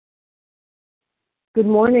Good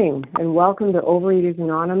morning, and welcome to Overeaters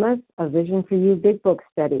Anonymous, a Vision for You Big Book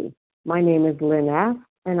study. My name is Lynn F.,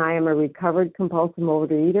 and I am a recovered compulsive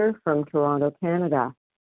overeater from Toronto, Canada.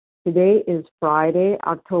 Today is Friday,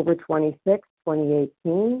 October 26,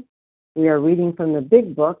 2018. We are reading from the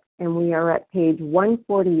Big Book, and we are at page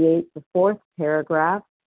 148, the fourth paragraph.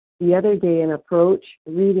 The other day in Approach,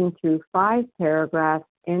 reading through 5 paragraphs,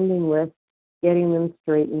 ending with getting them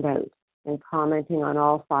straightened out, and commenting on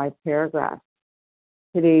all 5 paragraphs.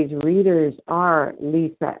 Today's readers are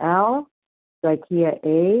Lisa L., Zykia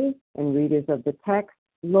A., and readers of the text,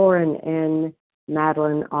 Lauren N.,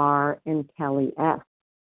 Madeline R., and Kelly F.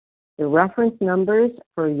 The reference numbers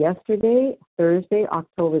for yesterday, Thursday,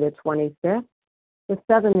 October the 25th, the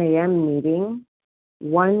 7 a.m. meeting,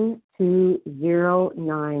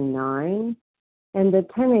 12099, and the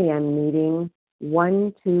 10 a.m. meeting,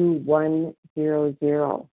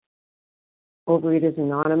 12100. Overeaters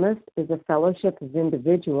Anonymous is a fellowship of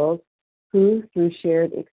individuals who, through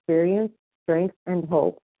shared experience, strength, and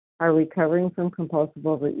hope, are recovering from compulsive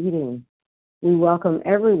overeating. We welcome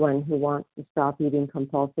everyone who wants to stop eating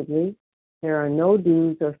compulsively. There are no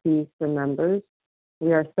dues or fees for members.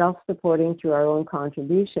 We are self-supporting through our own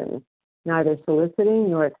contributions, neither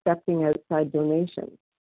soliciting nor accepting outside donations.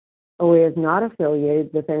 OA is not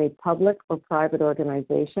affiliated with any public or private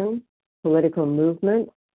organization, political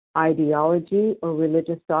movement, ideology, or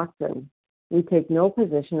religious doctrine. We take no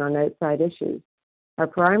position on outside issues. Our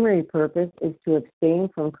primary purpose is to abstain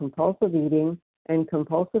from compulsive eating and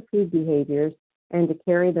compulsive food behaviors and to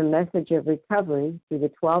carry the message of recovery through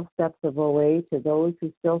the 12 steps of OA to those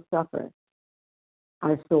who still suffer.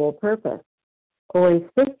 Our sole purpose. OA's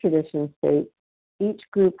 5th tradition states, each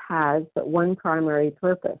group has but one primary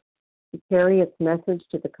purpose, to carry its message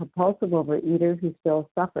to the compulsive overeater who still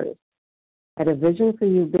suffers. At a Vision for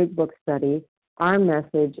You Big Book study, our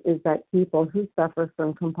message is that people who suffer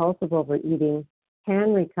from compulsive overeating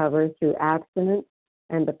can recover through abstinence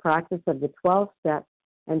and the practice of the 12 steps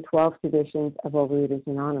and 12 traditions of Overeaters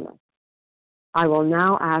Anonymous. I will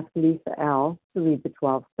now ask Lisa L. to read the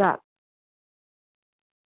 12 steps.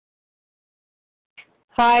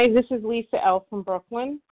 Hi, this is Lisa L. from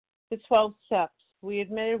Brooklyn. The 12 steps. We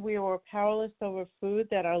admitted we were powerless over food,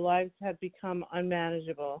 that our lives had become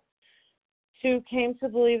unmanageable. 2, came to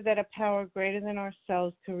believe that a power greater than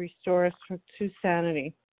ourselves could restore us to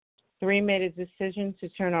sanity. 3, made a decision to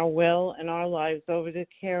turn our will and our lives over to the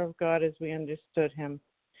care of God as we understood Him.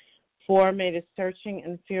 4, made a searching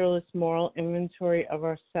and fearless moral inventory of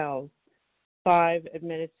ourselves. 5,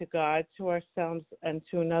 admitted to God, to ourselves, and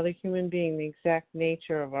to another human being the exact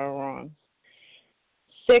nature of our wrongs.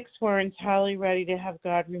 6, were entirely ready to have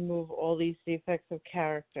God remove all these defects of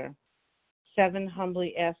character. 7,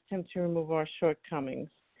 humbly asked Him to remove our shortcomings.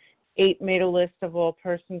 8, made a list of all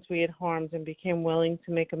persons we had harmed and became willing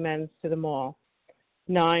to make amends to them all.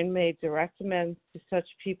 9, made direct amends to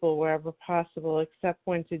such people wherever possible, except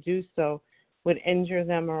when to do so would injure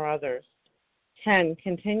them or others. 10,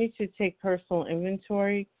 continued to take personal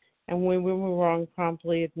inventory, and when we were wrong,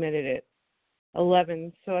 promptly admitted it.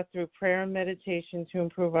 11, sought through prayer and meditation to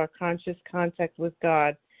improve our conscious contact with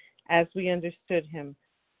God as we understood Him,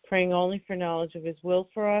 praying only for knowledge of His will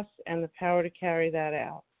for us and the power to carry that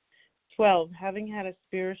out. 12, having had a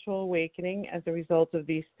spiritual awakening as a result of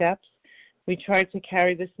these steps, we tried to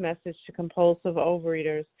carry this message to compulsive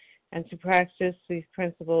overeaters and to practice these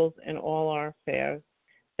principles in all our affairs.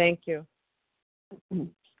 Thank you.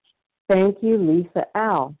 Thank you, Lisa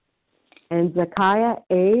L. And Zykia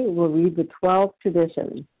A. will read the 12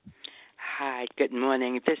 traditions. Hi, good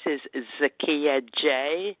morning. This is Zykia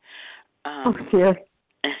J. Dear.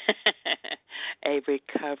 A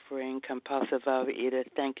recovering compulsive overeater.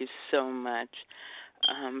 Thank you so much.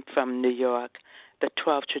 From New York. The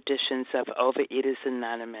 12 traditions of Overeaters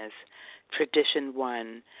Anonymous. Tradition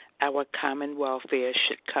 1, our common welfare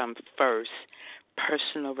should come first.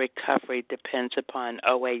 Personal recovery depends upon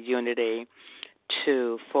OA unity.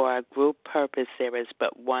 2, for our group purpose there is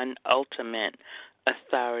but one ultimate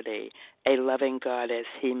authority, a loving God as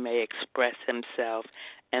He may express Himself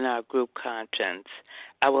in our group conscience.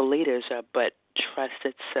 Our leaders are but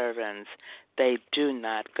trusted servants. They do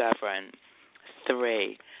not govern.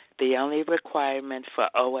 3, the only requirement for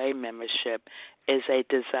OA membership is a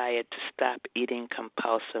desire to stop eating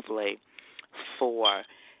compulsively. 4,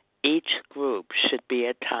 each group should be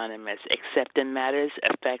autonomous except in matters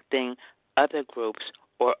affecting other groups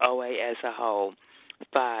or OA as a whole.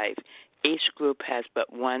 5, each group has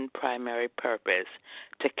but one primary purpose,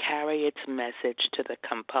 to carry its message to the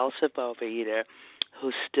compulsive overeater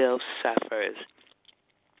who still suffers.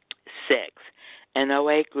 6, an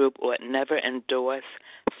OA group ought never endorse,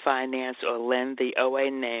 finance, or lend the OA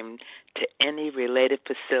name to any related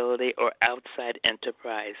facility or outside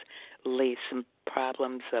enterprise, lest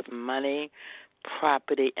problems of money,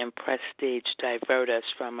 property, and prestige divert us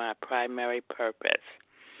from our primary purpose.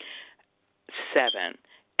 7.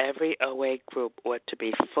 Every OA group ought to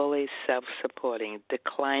be fully self-supporting,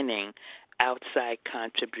 declining outside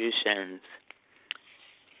contributions.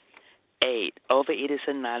 8. Overeaters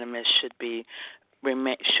Anonymous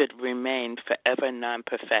should remain forever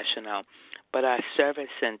non-professional, but our service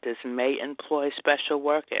centers may employ special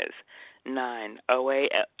workers. 9. OA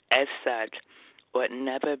as such ought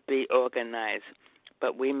never be organized,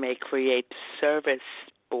 but we may create service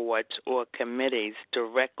boards or committees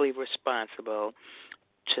directly responsible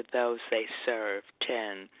to those they serve.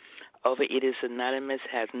 10. Overeaters Anonymous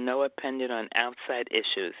has no opinion on outside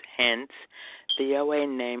issues. Hence, the OA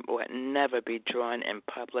name ought never be drawn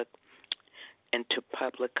into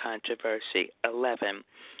public controversy. 11.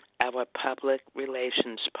 Our public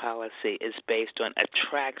relations policy is based on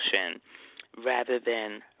attraction rather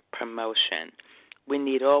than promotion. We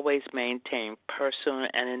need always maintain personal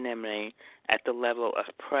anonymity at the level of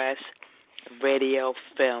press, radio,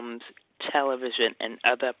 films, television, and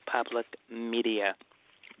other public media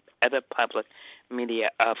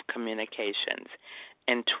of communications.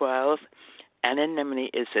 And 12,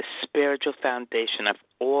 anonymity is the spiritual foundation of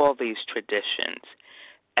all these traditions,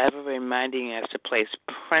 ever reminding us to place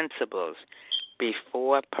principles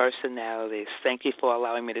before personalities. Thank you for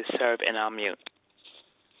allowing me to serve, and I'll mute.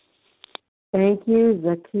 Thank you,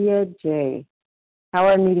 Zakia J. How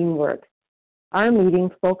our meeting works. Our meeting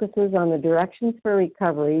focuses on the directions for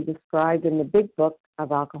recovery described in the Big Book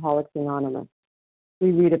of Alcoholics Anonymous.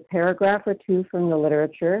 We read a paragraph or two from the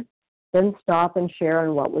literature, then stop and share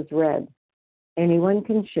on what was read. Anyone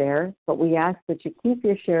can share, but we ask that you keep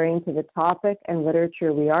your sharing to the topic and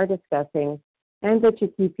literature we are discussing, and that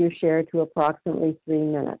you keep your share to approximately 3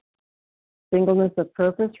 minutes. Singleness of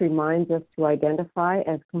purpose reminds us to identify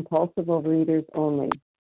as compulsive overeaters only.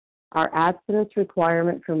 Our abstinence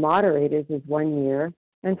requirement for moderators is 1 year,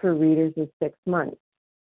 and for readers is 6 months.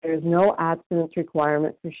 There is no abstinence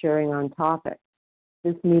requirement for sharing on topic.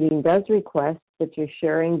 This meeting does request that your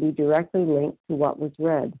sharing be directly linked to what was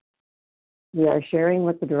read. We are sharing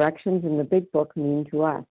what the directions in the Big Book mean to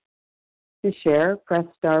us. To share, press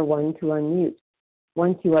star 1 to unmute.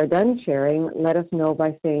 Once you are done sharing, let us know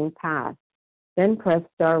by saying pass. Then press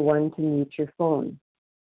star 1 to mute your phone.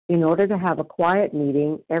 In order to have a quiet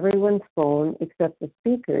meeting, everyone's phone except the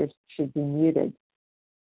speaker's should be muted.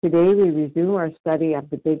 Today we resume our study of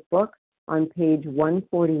the Big Book on page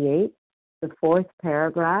 148, the 4th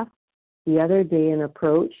paragraph, the other day an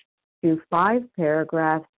approach, through 5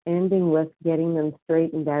 paragraphs ending with getting them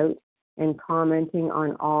straightened out and commenting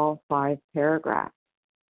on all 5 paragraphs.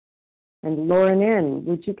 And Lauren N.,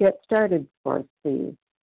 would you get started for us, please?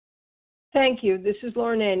 Thank you. This is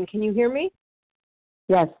Lauren N. Can you hear me?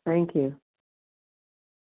 Yes, thank you.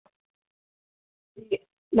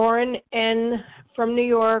 Lauren N. from New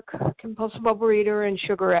York, compulsive overeater and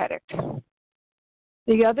sugar addict.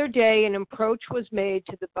 The other day, an approach was made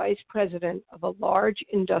to the vice president of a large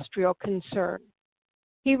industrial concern.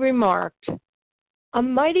 He remarked,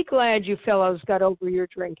 "I'm mighty glad you fellows got over your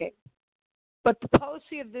drinking, but the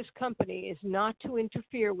policy of this company is not to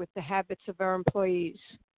interfere with the habits of our employees.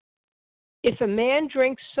 If a man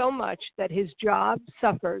drinks so much that his job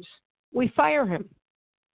suffers, we fire him.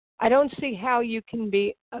 I don't see how you can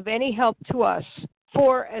be of any help to us,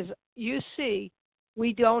 for, as you see,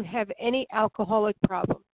 we don't have any alcoholic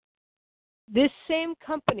problem. This same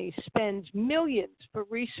company spends millions for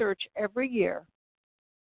research every year.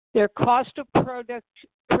 Their cost of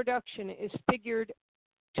production is figured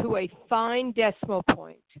to a fine decimal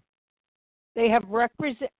point. They have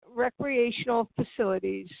recreational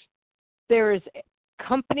facilities. There is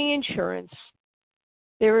company insurance.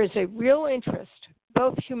 There is a real interest,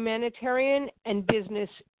 both humanitarian and business,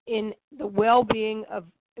 in the well-being of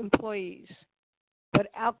employees. But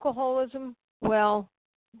alcoholism, well,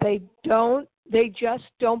 they just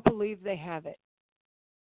don't believe they have it.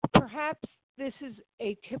 Perhaps this is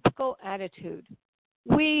a typical attitude.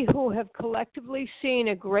 We who have collectively seen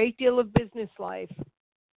a great deal of business life,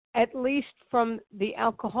 at least from the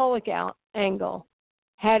alcoholic angle,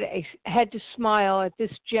 had to smile at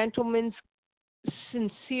this gentleman's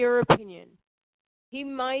sincere opinion. He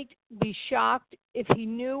might be shocked if he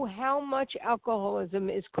knew how much alcoholism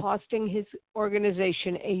is costing his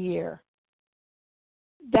organization a year.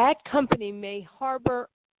 That company may harbor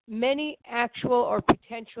many actual or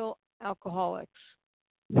potential alcoholics.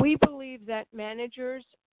 We believe that managers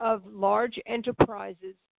of large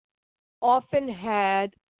enterprises often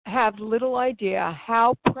had have little idea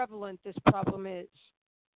how prevalent this problem is.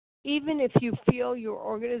 Even if you feel your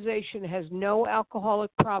organization has no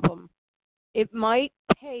alcoholic problem, it might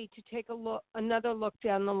pay to take another look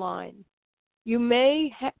down the line. You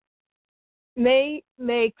may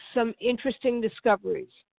make some interesting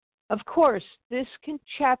discoveries. Of course, this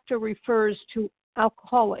chapter refers to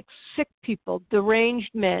alcoholics, sick people,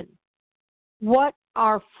 deranged men. What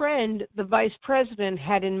our friend, the vice president,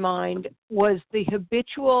 had in mind was the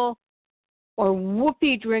habitual or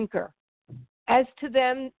whoopee drinker. As to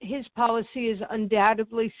them, his policy is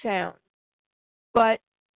undoubtedly sound, but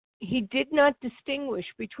he did not distinguish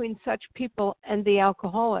between such people and the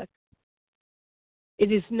alcoholic.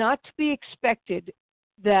 It is not to be expected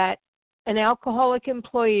that an alcoholic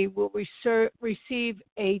employee will receive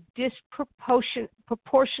a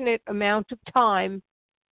disproportionate amount of time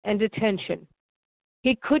and attention.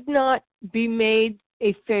 He could not be made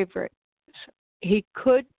a favorite.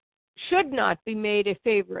 Should not be made a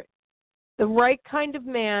favorite. The right kind of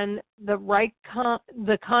man,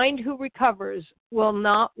 the kind who recovers, will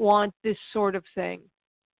not want this sort of thing.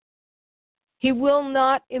 He will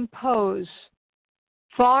not impose.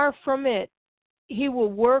 Far from it. He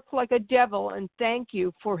will work like a devil and thank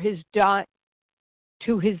you for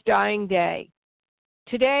to his dying day.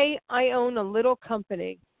 Today, I own a little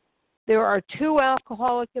company. There are 2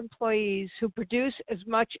 alcoholic employees who produce as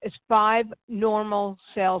much as 5 normal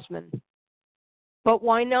salesmen. But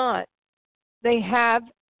why not? They have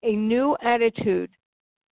a new attitude.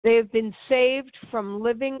 They have been saved from a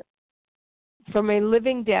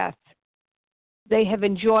living death. They have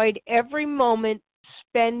enjoyed every moment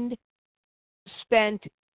spent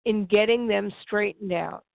in getting them straightened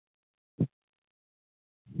out.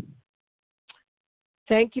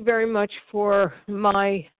 Thank you very much for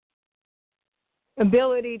my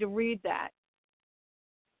ability to read that.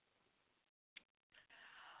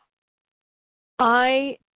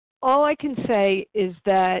 All I can say is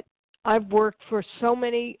that I've worked for so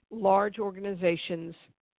many large organizations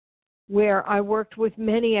where I worked with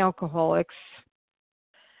many alcoholics,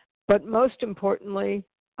 but most importantly,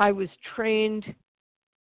 I was trained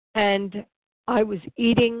and I was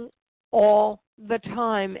eating all the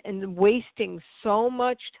time and wasting so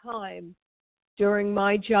much time during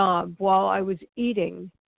my job while I was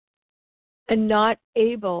eating and not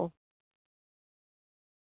able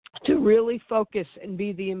to really focus and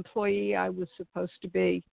be the employee I was supposed to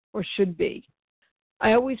be or should be.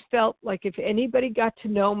 I always felt like if anybody got to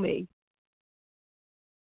know me,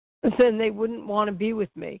 then they wouldn't want to be with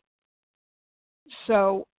me.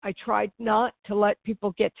 So I tried not to let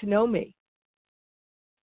people get to know me.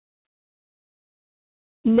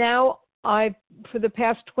 Now, for the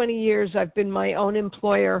past 20 years, I've been my own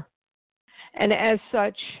employer. And as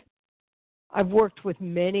such, I've worked with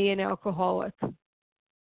many an alcoholic.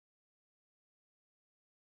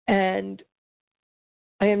 And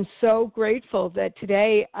I am so grateful that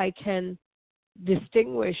today I can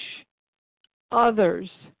distinguish others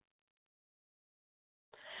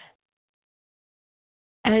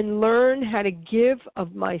and learn how to give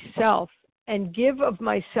of myself and give of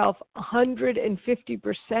myself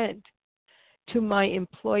 150% to my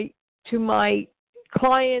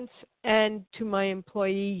clients and to my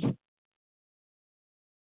employee.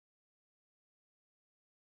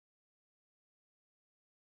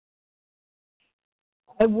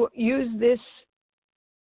 Use this.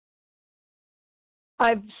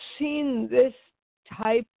 I've seen this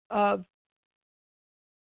type of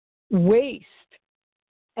waste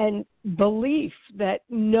and belief that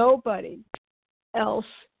nobody else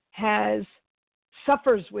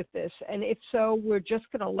suffers with this, and if so, we're just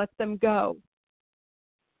going to let them go.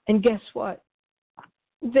 And guess what?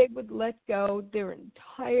 They would let go their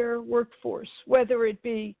entire workforce, whether it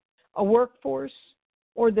be a workforce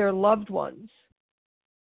or their loved ones.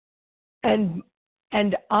 And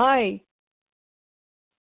I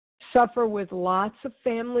suffer with lots of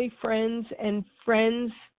family, friends and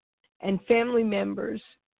family members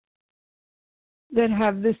that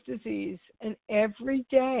have this disease. And every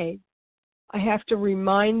day I have to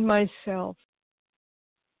remind myself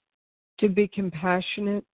to be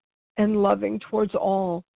compassionate and loving towards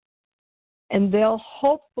all. And they'll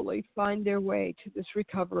hopefully find their way to this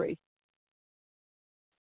recovery.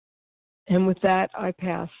 And with that, I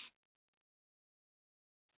pass.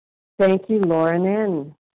 Thank you, Lauren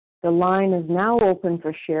N. The line is now open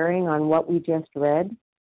for sharing on what we just read.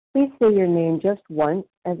 Please say your name just once,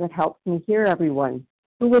 as it helps me hear everyone.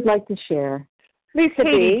 Who would like to share? Lisa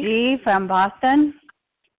B. from Boston.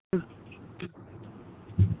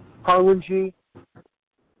 Harlan G.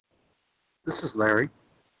 This is Larry.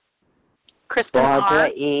 Kristen Barbara R.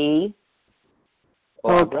 E.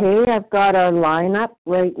 Barbara. Okay, I've got our lineup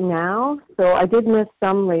right now. So I did miss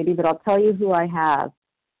some lady, but I'll tell you who I have.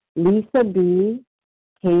 Lisa B.,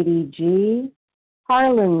 Katie G.,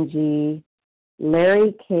 Harlan G.,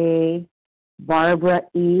 Larry K., Barbara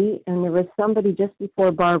E., and there was somebody just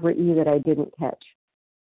before Barbara E. that I didn't catch.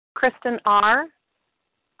 Kristen R.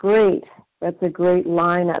 Great. That's a great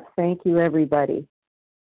lineup. Thank you, everybody.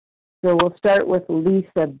 So we'll start with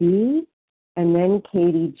Lisa B., and then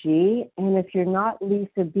Katie G. And if you're not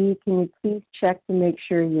Lisa B., can you please check to make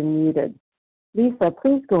sure you're muted? Lisa,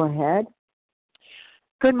 please go ahead.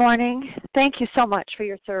 Good morning. Thank you so much for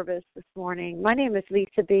your service this morning. My name is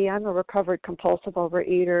Lisa B. I'm a recovered compulsive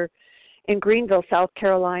overeater in Greenville, South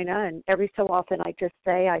Carolina, and every so often I just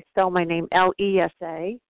say I spell my name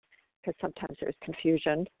L-E-S-A because sometimes there's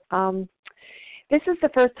confusion. This is the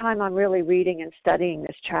first time I'm really reading and studying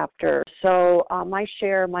this chapter, so my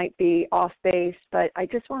share might be off base, but I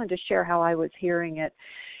just wanted to share how I was hearing it.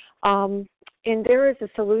 And there is a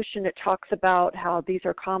solution that talks about how these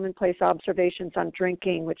are commonplace observations on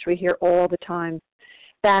drinking, which we hear all the time.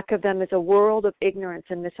 Back of them is a world of ignorance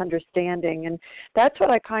and misunderstanding, and that's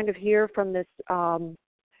what I kind of hear from this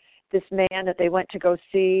this man that they went to go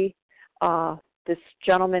see, this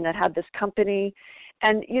gentleman that had this company.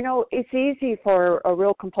 And, you know, it's easy for a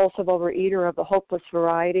real compulsive overeater of the hopeless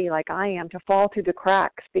variety like I am to fall through the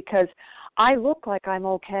cracks because I look like I'm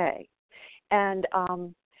okay. And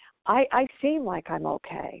I seem like I'm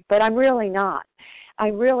okay, but I'm really not.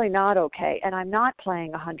 I'm really not okay, and I'm not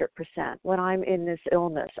playing 100% when I'm in this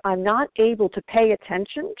illness. I'm not able to pay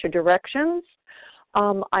attention to directions.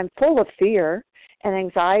 I'm full of fear and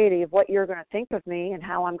anxiety of what you're going to think of me and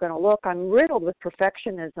how I'm going to look. I'm riddled with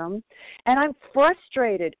perfectionism, and I'm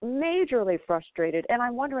frustrated, majorly frustrated, and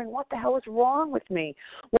I'm wondering what the hell is wrong with me?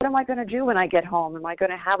 What am I going to do when I get home? Am I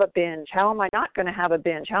going to have a binge? How am I not going to have a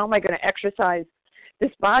binge? How am I going to exercise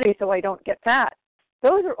this body so I don't get fat?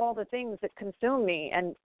 Those are all the things that consume me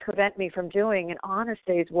and prevent me from doing an honest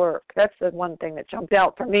day's work. That's the one thing that jumped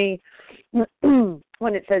out for me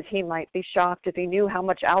when it says he might be shocked if he knew how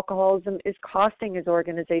much alcoholism is costing his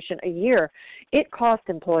organization a year. It cost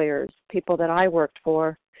employers, people that I worked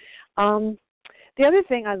for. The other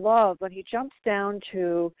thing I love when he jumps down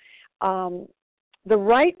to the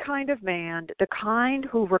right kind of man, the kind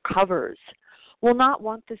who recovers, will not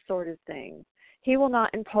want this sort of thing. He will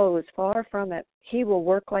not impose, far from it. He will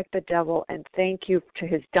work like the devil and thank you to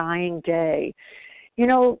his dying day. You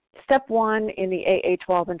know, step 1 in the AA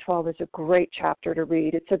 12 and 12 is a great chapter to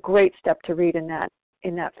read. It's a great step to read in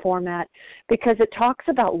that format because it talks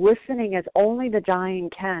about listening as only the dying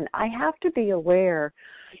can. I have to be aware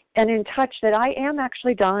and in touch that I am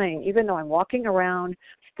actually dying, even though I'm walking around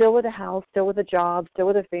still with a house, still with a job, still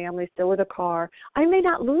with a family, still with a car. I may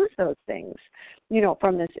not lose those things, you know,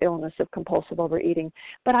 from this illness of compulsive overeating,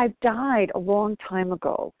 but I've died a long time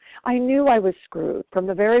ago. I knew I was screwed from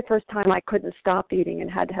the very first time I couldn't stop eating and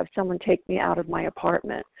had to have someone take me out of my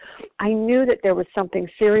apartment. I knew that there was something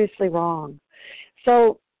seriously wrong.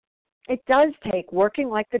 So it does take working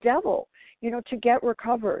like the devil, you know, to get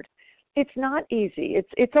recovered. It's not easy.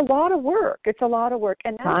 It's a lot of work. It's a lot of work.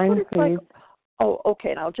 And that's what it's like. Oh, okay,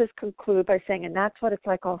 and I'll just conclude by saying, and that's what it's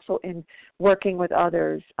like also in working with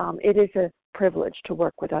others. It is a privilege to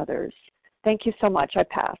work with others. Thank you so much. I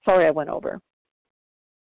pass. Sorry I went over.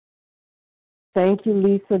 Thank you,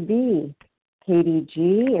 Lisa B. Katie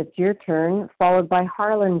G., it's your turn, followed by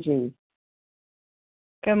Harlan G.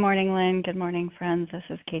 Good morning, Lynn. Good morning, friends. This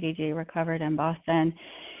is Katie G., recovered in Boston.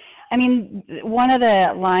 I mean, one of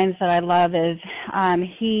the lines that I love is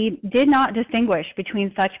he did not distinguish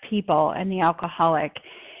between such people and the alcoholic.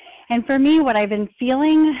 And for me, what I've been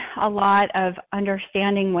feeling a lot of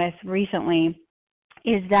understanding with recently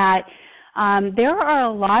is that there are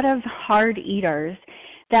a lot of hard eaters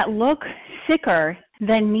that look sicker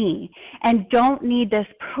than me and don't need this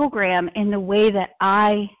program in the way that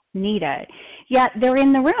I need it. Yet they're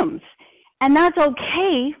in the rooms. And that's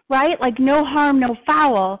okay, right? Like no harm, no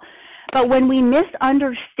foul. But when we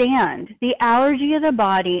misunderstand the allergy of the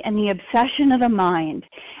body and the obsession of the mind,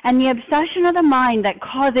 and the obsession of the mind that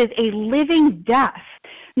causes a living death,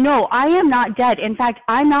 no, I am not dead. In fact,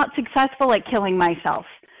 I'm not successful at killing myself.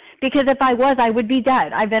 Because if I was, I would be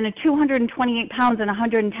dead. I've been at 228 pounds and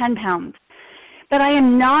 110 pounds. But I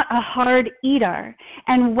am not a hard eater.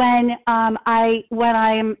 And when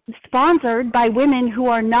I'm sponsored by women who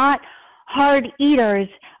are not hard eaters,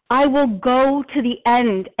 I will go to the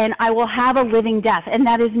end and I will have a living death. And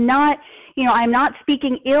that is not I'm not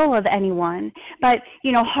speaking ill of anyone, but,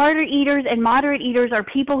 harder eaters and moderate eaters are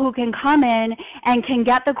people who can come in and can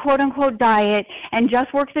get the quote-unquote diet and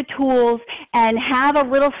just work the tools and have a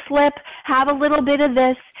little slip, have a little bit of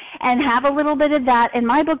this, and have a little bit of that. And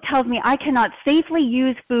my book tells me I cannot safely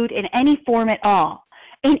use food in any form at all.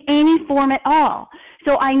 In any form at all.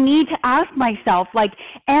 So I need to ask myself,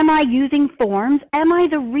 am I using forms? Am I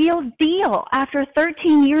the real deal? After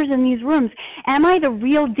 13 years in these rooms, am I the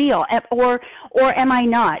real deal, or am I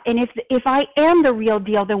not? And if I am the real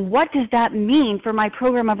deal, then what does that mean for my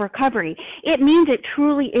program of recovery? It means it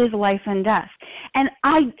truly is life and death. And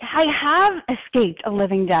I have escaped a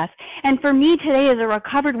living death. And for me today, as a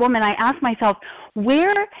recovered woman, I ask myself,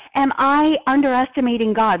 where am I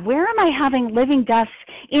underestimating God? Where am I having living deaths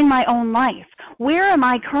in my own life? Where am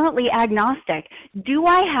I currently agnostic? Do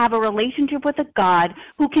I have a relationship with a God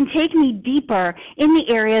who can take me deeper in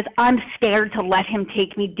the areas I'm scared to let him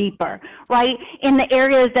take me deeper, right? In the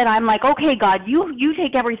areas that I'm like, okay, God, you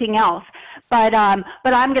take everything else, but I'm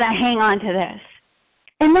going to hang on to this.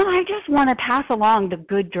 And then I just want to pass along the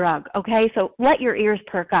good drug, okay? So let your ears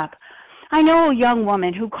perk up. I know a young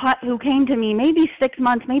woman who came to me maybe 6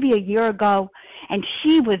 months, maybe a year ago, and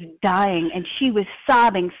she was dying, and she was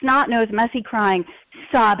sobbing, snot-nosed, messy crying,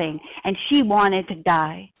 sobbing, and she wanted to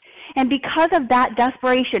die. And because of that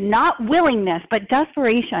desperation, not willingness, but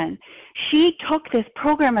desperation, she took this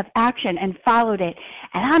program of action and followed it.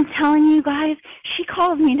 And I'm telling you guys, she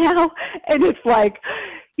calls me now, and it's like,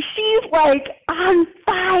 she's like on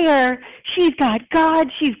fire. She's got God.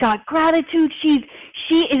 She's got gratitude. She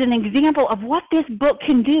is an example of what this book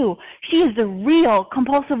can do. She is the real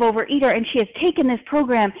compulsive overeater, and she has taken this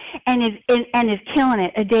program and is killing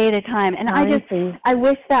it a day at a time. And I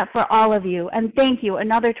wish that for all of you. And thank you.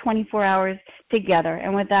 Another 24 hours together.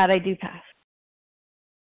 And with that, I do pass.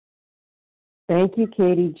 Thank you,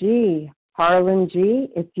 Katie G. Harlan G.,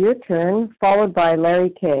 it's your turn, followed by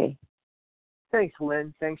Larry K. Thanks,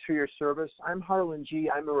 Lynn. Thanks for your service. I'm Harlan G.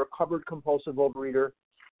 I'm a recovered compulsive overeater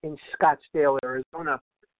in Scottsdale, Arizona.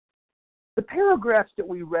 The paragraphs that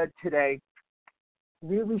we read today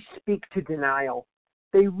really speak to denial.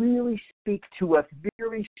 They really speak to a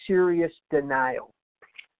very serious denial.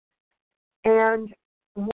 And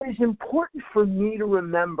what is important for me to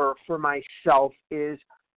remember for myself is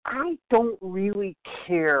I don't really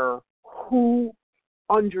care who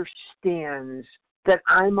understands that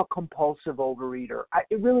I'm a compulsive overeater.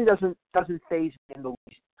 It really doesn't faze me in the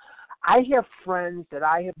least. I have friends that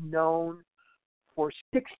I have known for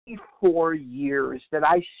 64 years that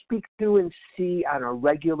I speak to and see on a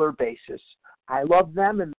regular basis. I love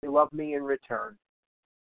them and they love me in return.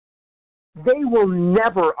 They will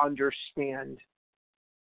never understand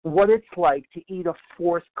what it's like to eat a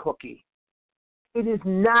fourth cookie. It is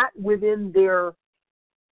not within their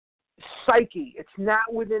psyche. It's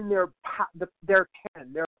not within their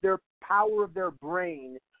power of their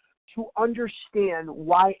brain to understand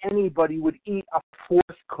why anybody would eat a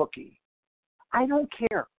fourth cookie. I don't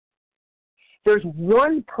care. There's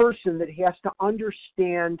one person that has to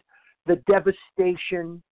understand the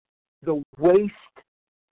devastation, the waste,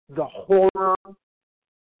 the horror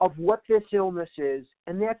of what this illness is,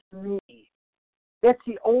 and that's me. That's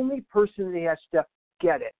the only person that has to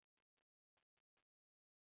get it.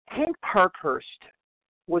 Hank Parkhurst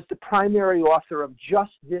was the primary author of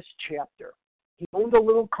just this chapter. He owned a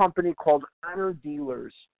little company called Honor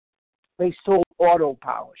Dealers. They sold auto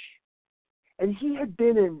polish. And he had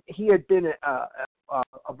been a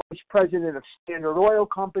vice president of Standard Oil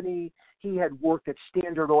Company. He had worked at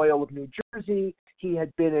Standard Oil of New Jersey. He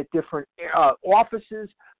had been at different offices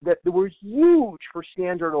that were huge for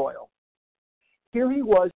Standard Oil. Here he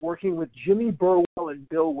was working with Jimmy Burwell and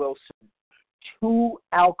Bill Wilson, two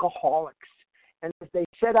alcoholics. And as they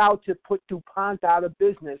set out to put DuPont out of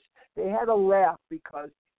business, they had a laugh because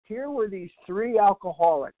here were these three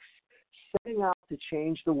alcoholics setting out to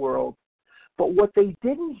change the world. But what they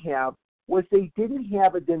didn't have was they didn't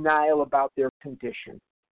have a denial about their condition.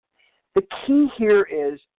 The key here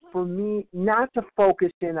is, for me, not to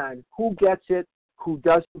focus in on who gets it, who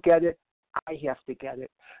doesn't get it. I have to get it.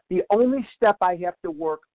 The only step I have to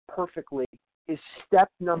work perfectly is step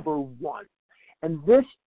number one. And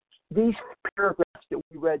these paragraphs that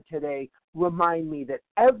we read today remind me that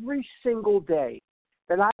every single day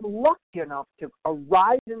that I'm lucky enough to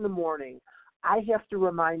arise in the morning, I have to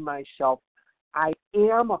remind myself I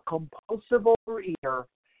am a compulsive overeater,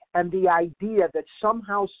 and the idea that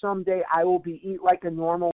somehow, someday I will eat like a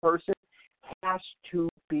normal person has to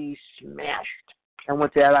be smashed. And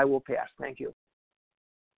with that, I will pass. Thank you.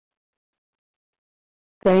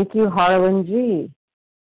 Thank you, Harlan G.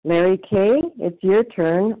 Larry K., it's your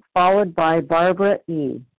turn, followed by Barbara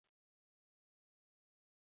E.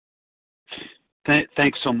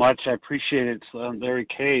 Thanks so much. I appreciate it. Larry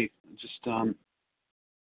K., just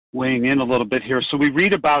weighing in a little bit here. So we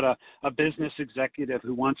read about a business executive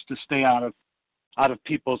who wants to stay out of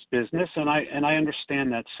people's business, and I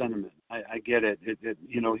understand that sentiment. I get it.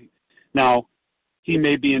 Now he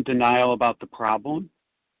may be in denial about the problem.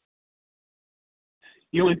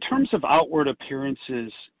 In terms of outward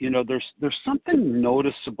appearances, there's something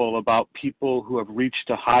noticeable about people who have reached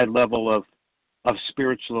a high level of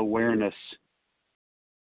spiritual awareness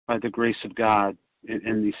by the grace of God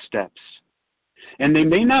in these steps. And they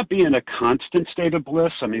may not be in a constant state of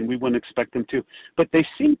bliss. I mean, we wouldn't expect them to, but they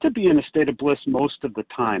seem to be in a state of bliss most of the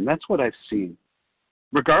time. That's what I've seen,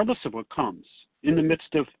 regardless of what comes, in the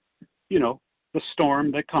midst of, the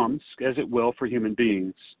storm that comes, as it will for human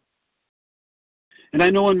beings. And I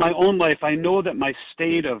know in my own life, I know that my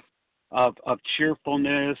state of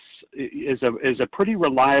cheerfulness is a pretty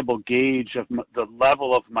reliable gauge of the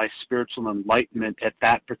level of my spiritual enlightenment at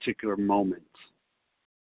that particular moment.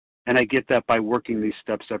 And I get that by working these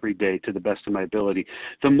steps every day to the best of my ability.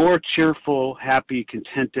 The more cheerful, happy,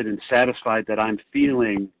 contented, and satisfied that I'm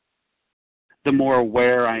feeling, the more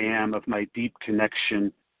aware I am of my deep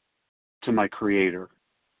connection to my Creator.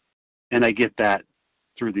 And I get that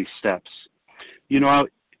through these steps.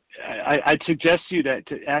 I'd suggest you to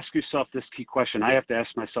ask yourself this key question. I have to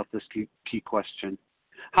ask myself this key question.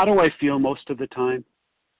 How do I feel most of the time?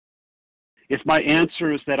 If my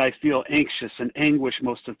answer is that I feel anxious and anguish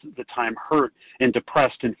most of the time, hurt and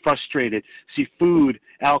depressed and frustrated, see, food,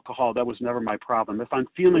 alcohol, that was never my problem. If I'm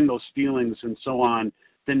feeling those feelings and so on,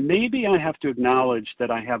 then maybe I have to acknowledge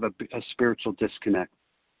that I have a spiritual disconnect.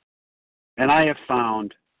 And I have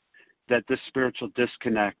found that this spiritual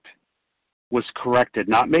disconnect was corrected,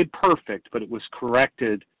 not made perfect, but it was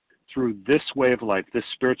corrected through this way of life, this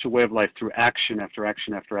spiritual way of life, through action after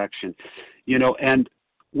action after action. And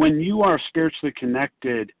when you are spiritually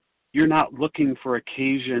connected, you're not looking for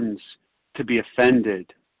occasions to be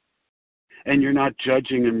offended, and you're not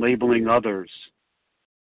judging and labeling others.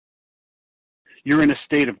 You're in a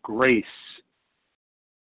state of grace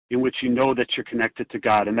in which you know that you're connected to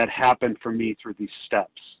God, and that happened for me through these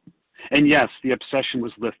steps. And yes, the obsession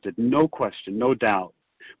was lifted, no question, no doubt,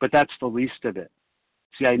 but that's the least of it.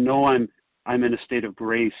 See, I know I'm in a state of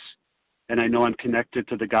grace, and I know I'm connected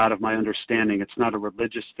to the God of my understanding. It's not a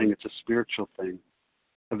religious thing, it's a spiritual thing,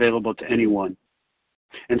 available to anyone.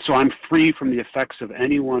 And so I'm free from the effects of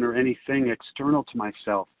anyone or anything external to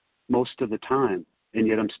myself most of the time, and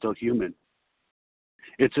yet I'm still human.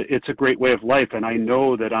 It's a great way of life, and I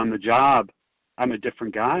know that on the job, I'm a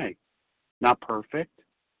different guy, not perfect.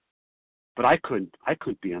 But I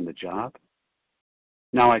couldn't be on the job.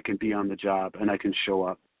 Now I can be on the job, and I can show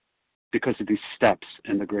up because of these steps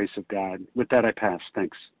and the grace of God. With that, I pass.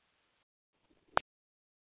 Thanks.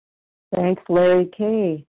 Thanks, Larry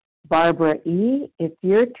K. Barbara E., it's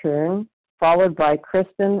your turn, followed by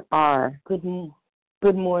Kristen R. Good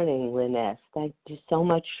morning, Lynn S. Thank you so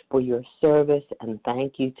much for your service, and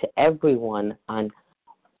thank you to everyone on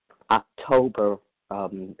October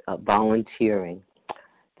volunteering.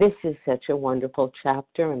 This is such a wonderful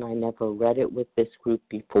chapter, and I never read it with this group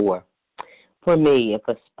before. For me, if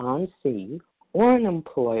a sponsee or an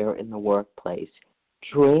employer in the workplace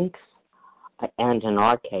drinks, and in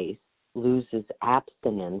our case, loses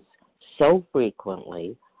abstinence so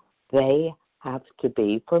frequently, they have to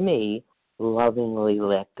be, for me, lovingly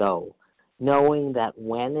let go, knowing that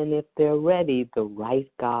when and if they're ready, the right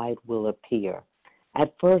guide will appear.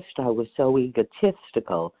 At first, I was so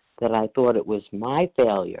egotistical that I thought it was my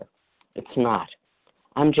failure. It's not.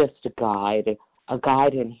 I'm just a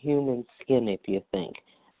guide in human skin, if you think.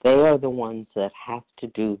 They are the ones that have to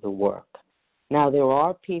do the work. Now, there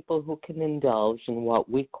are people who can indulge in what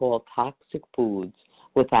we call toxic foods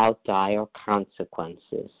without dire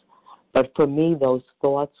consequences. But for me, those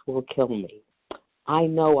thoughts will kill me. I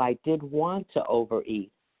know I did want to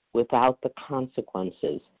overeat without the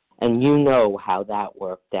consequences, and you know how that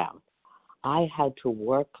worked out. I had to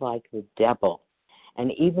work like the devil,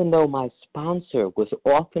 and even though my sponsor was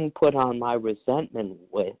often put on my resentment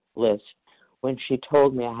list when she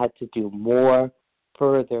told me I had to do more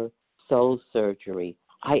further soul surgery,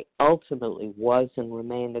 I ultimately was and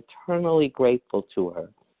remain eternally grateful to her.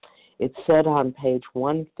 It said on page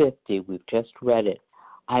 150, we've just read it,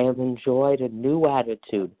 I have enjoyed a new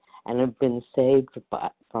attitude and have been saved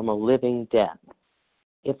from a living death.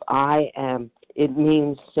 It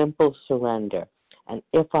means simple surrender. And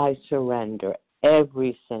if I surrender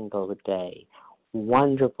every single day,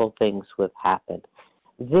 wonderful things will happen.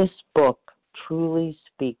 This book truly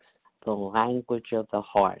speaks the language of the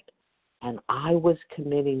heart. And I was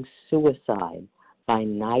committing suicide by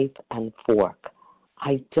knife and fork.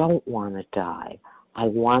 I don't want to die. I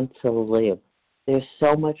want to live. There's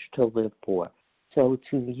so much to live for. So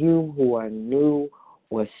to you who are new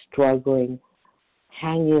or struggling,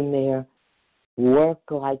 hang in there, work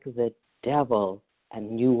like the devil,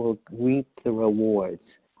 and you will reap the rewards.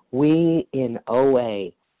 We in OA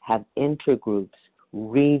have intergroups,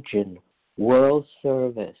 region, world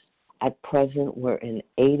service. At present, we're in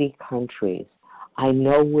 80 countries. I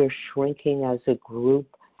know we're shrinking as a group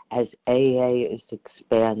as AA is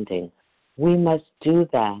expanding. We must do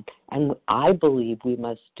that, and I believe we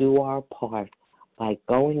must do our part by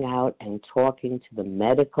going out and talking to the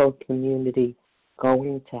medical community,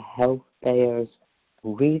 going to health fairs,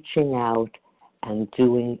 reaching out, and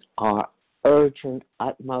doing our urgent,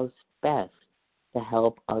 utmost best to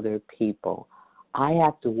help other people. I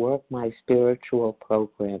have to work my spiritual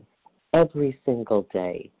program every single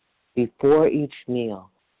day before each meal.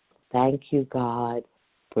 Thank you, God,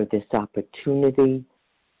 for this opportunity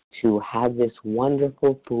to have this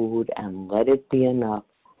wonderful food and let it be enough.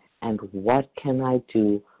 And what can I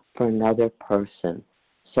do for another person?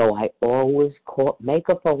 So I always make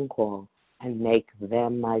a phone call and make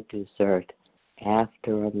them my dessert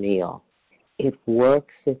after a meal. It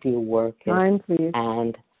works if you work it,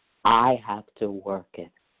 and I have to work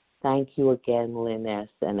it. Thank you again, Lynn S.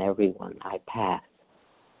 and everyone. I pass.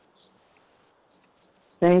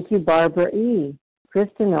 Thank you, Barbara E.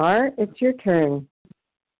 Kristen R., it's your turn.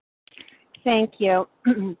 Thank you.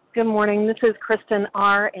 Good morning. This is Kristen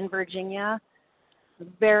R. in Virginia.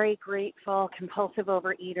 Very grateful, compulsive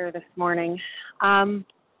overeater this morning.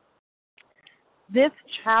 This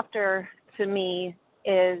chapter to me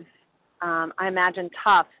is, I imagine,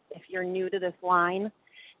 tough if you're new to this line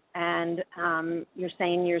and you're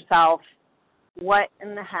saying to yourself, what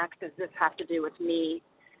in the heck does this have to do with me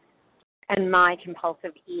and my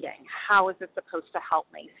compulsive eating? How is this supposed to help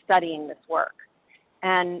me studying this work?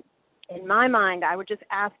 And in my mind, I would just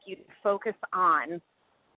ask you to focus on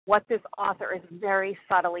what this author is very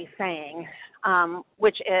subtly saying,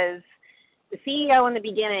 which is the CEO in the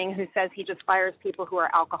beginning who says he just fires people who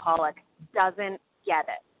are alcoholic doesn't get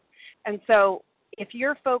it. And so if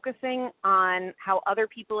you're focusing on how other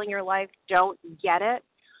people in your life don't get it,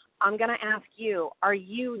 I'm going to ask you, are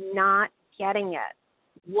you not getting it?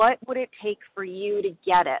 What would it take for you to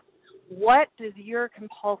get it? What does your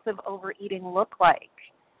compulsive overeating look like?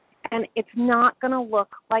 And it's not going to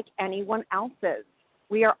look like anyone else's.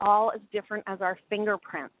 We are all as different as our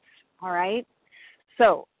fingerprints, all right?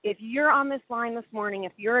 So if you're on this line this morning,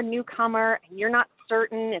 if you're a newcomer and you're not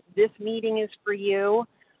certain if this meeting is for you,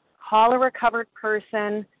 call a recovered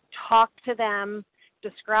person, talk to them,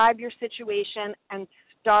 describe your situation, and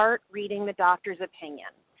start reading the doctor's opinion,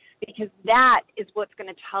 because that is what's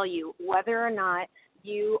going to tell you whether or not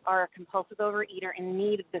you are a compulsive overeater in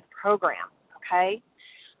need of this program, okay?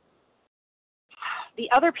 The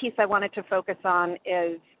other piece I wanted to focus on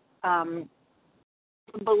is the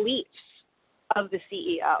beliefs of the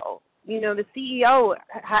CEO. You know, the CEO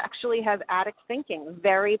actually has addict thinking,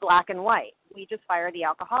 very black and white. We just fire the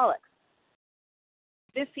alcoholics.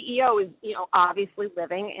 This CEO is, obviously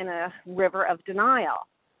living in a river of denial.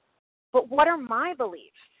 But what are my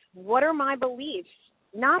beliefs? What are my beliefs?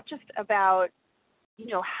 Not just about,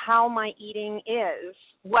 how my eating is,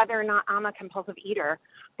 whether or not I'm a compulsive eater,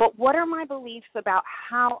 but what are my beliefs about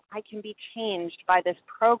how I can be changed by this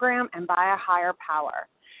program and by a higher power?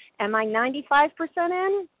 Am I 95%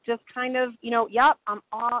 in? Just kind of, yep, I'm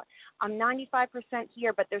 95%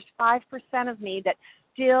 here, but there's 5% of me that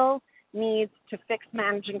still needs to fix,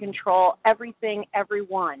 manage, and control everything,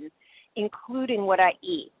 everyone, including what I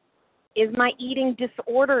eat. Is my eating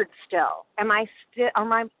disordered still? Are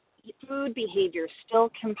my food behaviors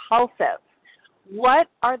still compulsive? What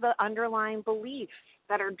are the underlying beliefs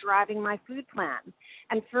that are driving my food plan?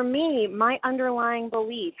 And for me, my underlying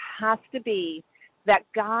belief has to be that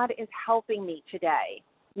God is helping me today,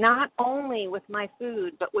 not only with my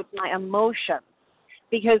food, but with my emotions.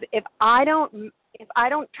 Because if I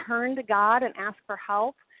don't turn to God and ask for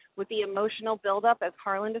help with the emotional buildup, as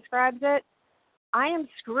Harlan describes it, I am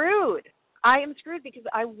screwed. I am screwed because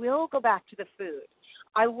I will go back to the food.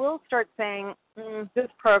 I will start saying, this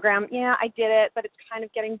program, yeah, I did it, but it's kind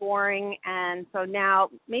of getting boring, and so now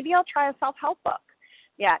maybe I'll try a self-help book.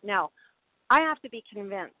 Yeah, no, I have to be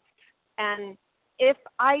convinced. And if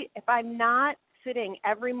I'm not sitting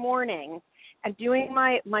every morning and doing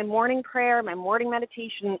my morning prayer, my morning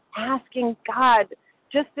meditation, asking God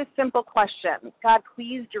just this simple question, God,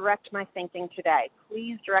 please direct my thinking today.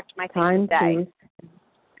 Please direct my thinking today. Please.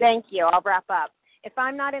 Thank you. I'll wrap up. If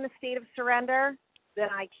I'm not in a state of surrender, then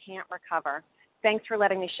I can't recover. Thanks for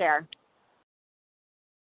letting me share.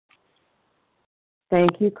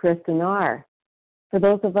 Thank you, Kristen R. For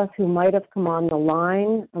those of us who might have come on the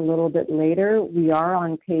line a little bit later, we are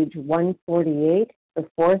on page 148, the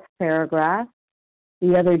fourth paragraph,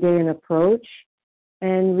 the other day in approach,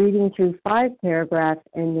 and reading through 5 paragraphs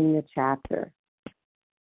ending the chapter.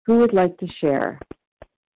 Who would like to share?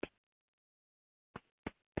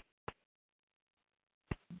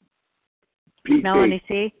 Melanie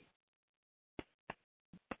C.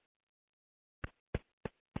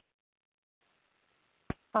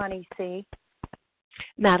 Bonnie C.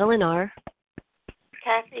 Madeline R.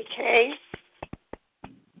 Kathy K.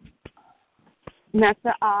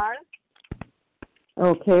 Nessa R.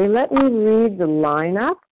 Okay, let me read the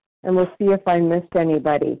lineup, and we'll see if I missed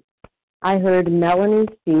anybody. I heard Melanie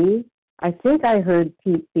C. I think I heard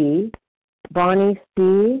Pete B. Bonnie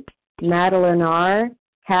C. Madeline R.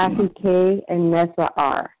 Kathy K. and Nessa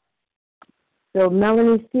R. So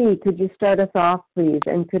Melanie C., could you start us off, please?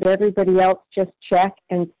 And could everybody else just check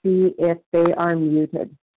and see if they are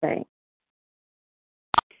muted? Thanks.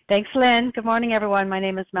 Thanks, Lynn. Good morning, everyone. My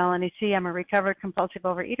name is Melanie C. I'm a recovered compulsive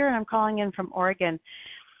overeater, and I'm calling in from Oregon.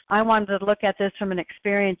 I wanted to look at this from an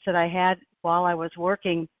experience that I had while I was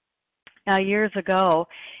working years ago,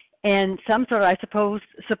 and some sort of, I suppose,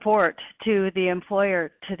 support to the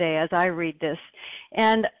employer today as I read this.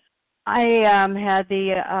 And I had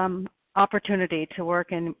the opportunity to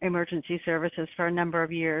work in emergency services for a number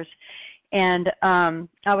of years, and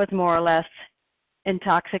I was more or less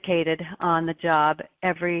intoxicated on the job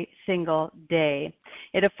every single day.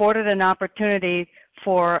 It afforded an opportunity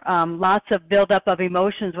for lots of buildup of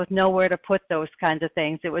emotions with nowhere to put those kinds of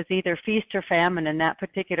things. It was either feast or famine in that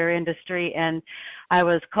particular industry, and I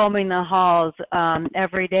was combing the halls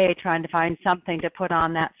every day trying to find something to put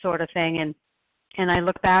on that sort of thing. And I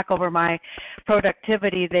look back over my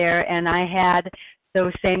productivity there, and I had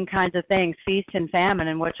those same kinds of things, feast and famine,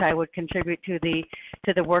 in which I would contribute to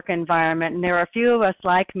the work environment. And there are a few of us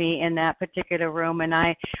like me in that particular room, and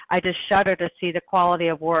I just shudder to see the quality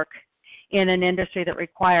of work in an industry that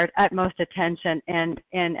required utmost attention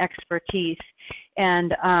and expertise.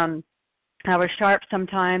 And I was sharp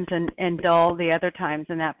sometimes and dull the other times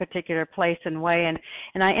in that particular place and way.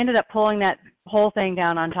 And I ended up pulling that whole thing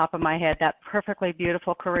down on top of my head, that perfectly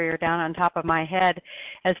beautiful career down on top of my head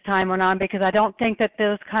as time went on, because I don't think that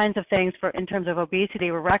those kinds of things in terms of obesity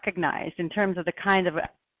were recognized in terms of the kind of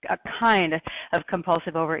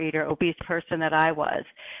compulsive overeater, obese person that I was.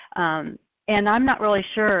 And I'm not really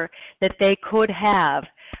sure that they could have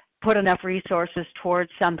put enough resources towards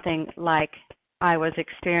something like I was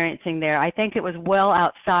experiencing there. I think it was well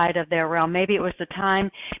outside of their realm. Maybe it was the time,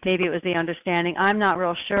 maybe it was the understanding. I'm not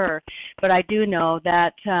real sure, but I do know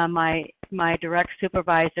that my direct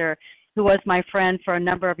supervisor, who was my friend for a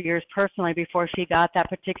number of years personally before she got that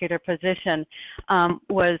particular position,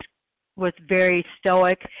 was very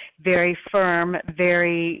stoic, very firm,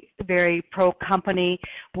 very, very pro-company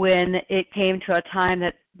when it came to a time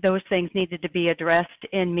that those things needed to be addressed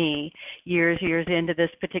in me years into this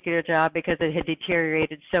particular job because it had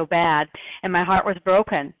deteriorated so bad. And my heart was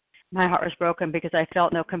broken. My heart was broken because I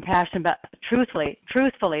felt no compassion. But truthfully,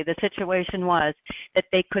 the situation was that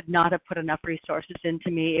they could not have put enough resources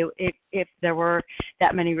into me. If there were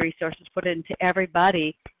that many resources put into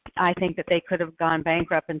everybody, I think that they could have gone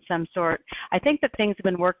bankrupt in some sort. I think that things have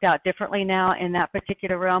been worked out differently now in that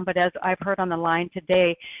particular realm, but as I've heard on the line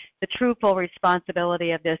today, the true full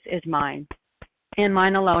responsibility of this is mine, and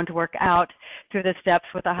mine alone, to work out through the steps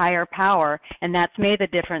with a higher power, and that's made the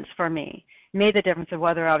difference for me, made the difference of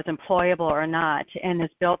whether I was employable or not, and has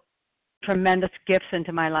built tremendous gifts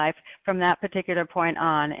into my life from that particular point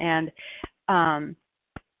on. And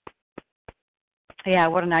yeah,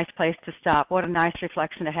 what a nice place to stop. What a nice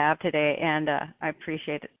reflection to have today, and I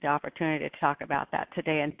appreciate the opportunity to talk about that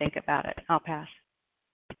today and think about it. I'll pass.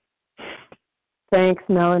 Thanks,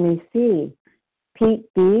 Melanie C. Pete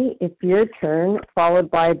B., it's your turn,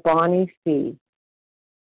 followed by Bonnie C.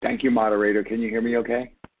 Thank you, moderator. Can you hear me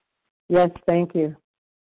okay? Yes, thank you.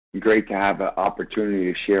 Great to have an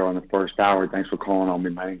opportunity to share on the first hour. Thanks for calling on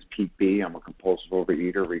me. My name is Pete B. I'm a compulsive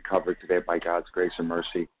overeater, recovered today by God's grace and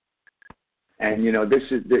mercy. And, this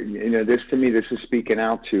to me, this is speaking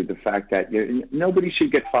out to the fact that nobody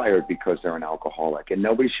should get fired because they're an alcoholic, and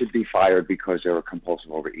nobody should be fired because they're a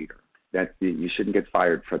compulsive overeater. That you shouldn't get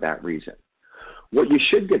fired for that reason. What you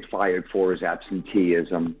should get fired for is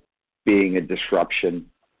absenteeism, being a disruption,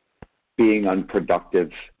 being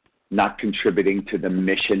unproductive, not contributing to the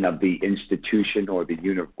mission of the institution or the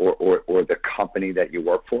or the company that you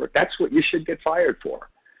work for. That's what you should get fired for.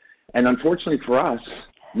 And unfortunately for us,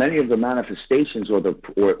 many of the manifestations or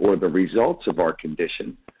the results of our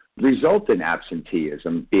condition result in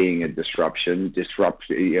absenteeism being a disruption,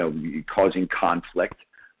 causing conflict,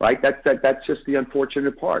 right? That's just the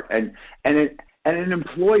unfortunate part. And an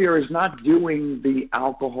employer is not doing the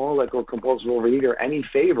alcoholic or compulsive overeater any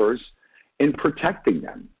favors in protecting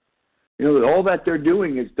them. All that they're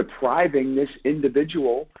doing is depriving this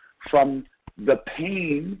individual from the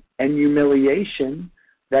pain and humiliation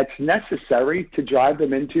that's necessary to drive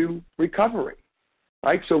them into recovery,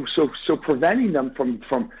 right? So preventing them from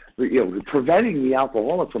preventing the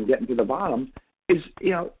alcoholic from getting to the bottom is,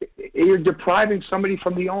 you're depriving somebody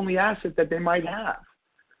from the only asset that they might have.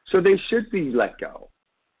 So they should be let go,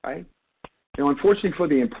 right? Unfortunately for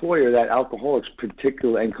the employer, that alcoholics,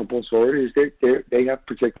 particularly and compulsive overeaters, they have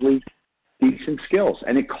particularly decent skills,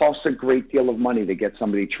 and it costs a great deal of money to get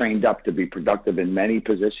somebody trained up to be productive in many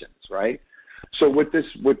positions, right? So what this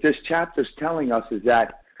chapter is telling us is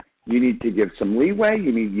that you need to give some leeway.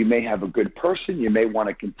 You may have a good person. You may want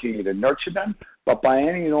to continue to nurture them, but by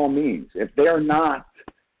any and all means, if they're not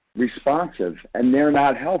responsive and they're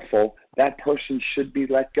not helpful, that person should be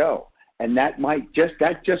let go. And that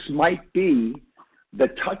just might be the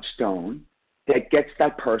touchstone that gets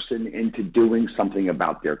that person into doing something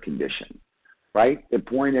about their condition, right? The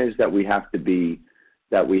point is that we cannot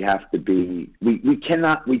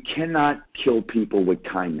kill people with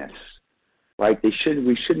kindness, right?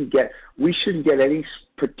 We shouldn't get any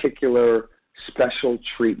particular special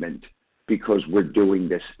treatment because we're doing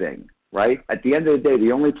this thing, right? At the end of the day,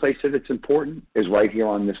 the only place that it's important is right here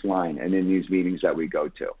on this line and in these meetings that we go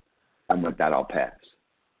to. And with that, I'll pass.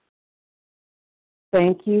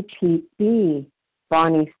 Thank you, Pete B.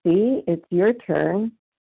 Bonnie C., it's your turn,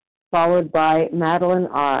 followed by Madeline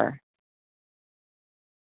R.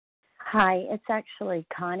 Hi, it's actually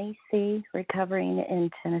Connie C., recovering in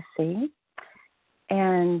Tennessee.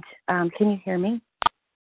 And can you hear me?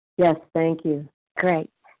 Yes, thank you. Great.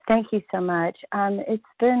 Thank you so much. It's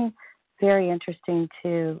been very interesting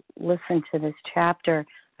to listen to this chapter.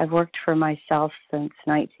 I've worked for myself since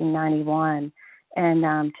 1991,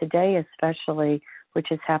 and today especially, which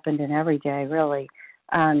has happened in every day really,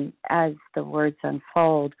 as the words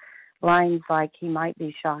unfold, lines like he might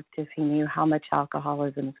be shocked if he knew how much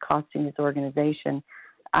alcoholism is costing his organization.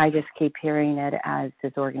 I just keep hearing it as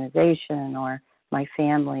his organization or my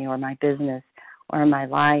family or my business or my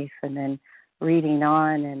life, and then reading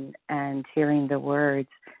on and hearing the words,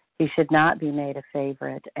 he should not be made a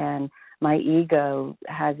favorite. And my ego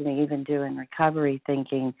has me even doing recovery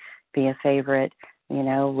thinking be a favorite,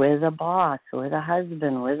 with a boss, with a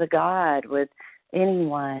husband, with a God, with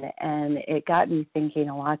anyone. And it got me thinking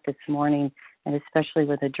a lot this morning, and especially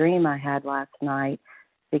with a dream I had last night,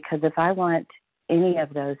 because if I want any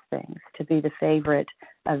of those things to be the favorite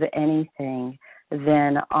of anything,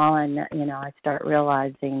 then I start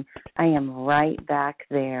realizing I am right back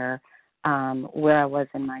there where I was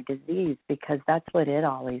in my disease, because that's what it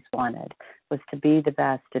always wanted, was to be the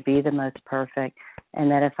best, to be the most perfect,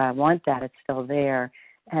 and that if I want that, it's still there.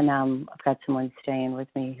 And I've got someone staying with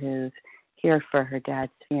me who's here for her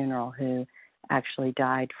dad's funeral, who actually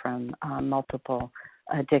died from multiple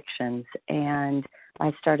addictions. And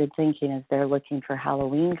I started thinking, as they're looking for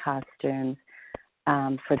Halloween costumes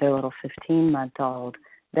for their little 15-month-old,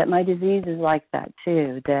 that my disease is like that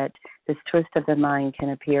too, that this twist of the mind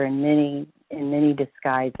can appear in many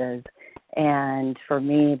disguises. And for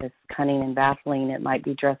me, this cunning and baffling, it might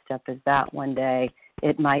be dressed up as that one day.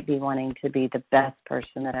 It might be wanting to be the best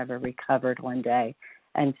person that ever recovered one day.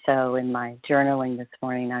 And so in my journaling this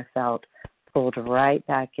morning, I felt pulled right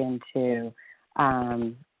back into,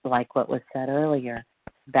 like what was said earlier,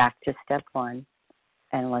 back to step one,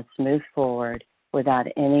 and let's move forward without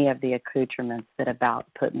any of the accoutrements that about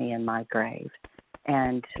put me in my grave.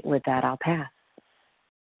 And with that, I'll pass.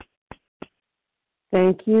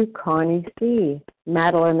 Thank you, Connie C.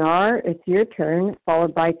 Madeline R., it's your turn,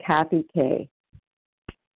 followed by Kathy K.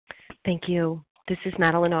 Thank you. This is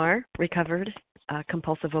Madeline R., recovered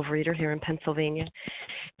compulsive overeater here in Pennsylvania.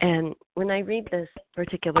 And when I read this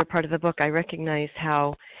particular part of the book, I recognize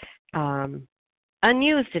how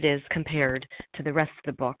unused it is compared to the rest of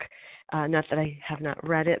the book. Not that I have not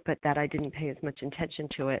read it, but that I didn't pay as much attention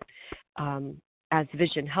to it. As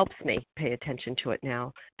Vision helps me pay attention to it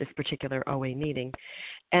now, this particular OA meeting.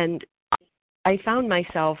 And I found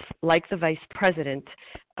myself, like the vice president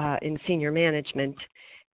in senior management,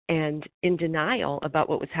 and in denial about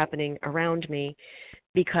what was happening around me,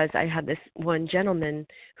 because I had this one gentleman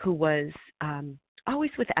who was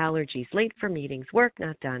always with allergies, late for meetings, work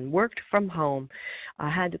not done, worked from home,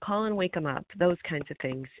 had to call and wake them up, those kinds of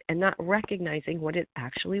things, and not recognizing what it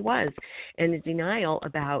actually was, and a denial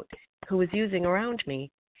about who was using around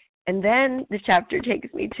me. And then the chapter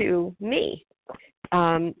takes me to me,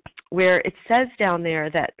 where it says down there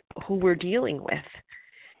that who we're dealing with.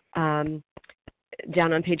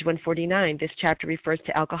 Down on page 149, this chapter refers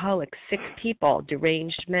to alcoholics, sick people,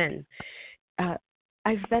 deranged men.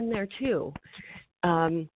 I've been there too.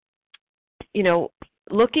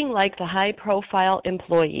 Looking like the high-profile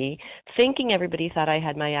employee, thinking everybody thought I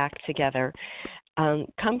had my act together,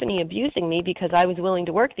 company abusing me because I was willing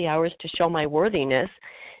to work the hours to show my worthiness,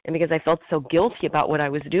 and because I felt so guilty about what I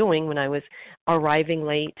was doing when I was arriving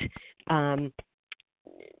late,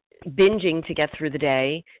 binging to get through the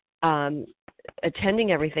day,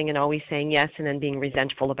 attending everything and always saying yes and then being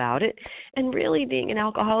resentful about it, and really being an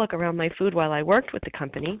alcoholic around my food while I worked with the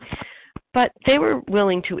company. But they were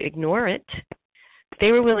willing to ignore it.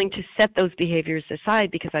 They were willing to set those behaviors aside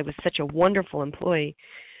because I was such a wonderful employee,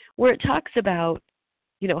 where it talks about,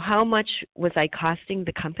 how much was I costing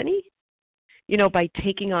the company, by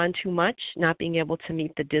taking on too much, not being able to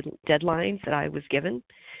meet the deadlines that I was given.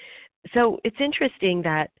 So it's interesting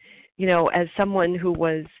that, as someone who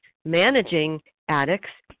was managing addicts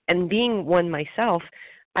and being one myself,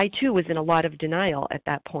 I too was in a lot of denial at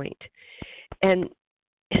that point. And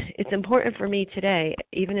it's important for me today,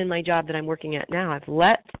 even in my job that I'm working at now, I've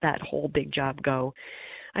let that whole big job go.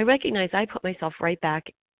 I recognize I put myself right back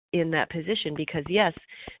in that position because, yes,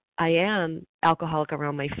 I am alcoholic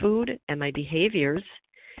around my food and my behaviors,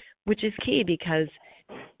 which is key because,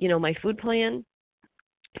 my food plan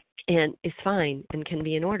is fine and can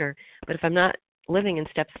be in order. But if I'm not living in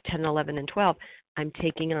steps 10, 11, and 12, I'm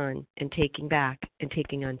taking on and taking back and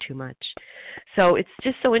taking on too much. So it's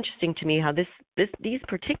just so interesting to me how these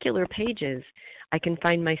particular pages, I can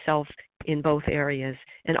find myself in both areas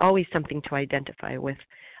and always something to identify with,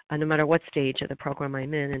 no matter what stage of the program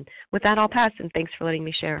I'm in. And with that, I'll pass, and thanks for letting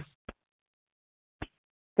me share.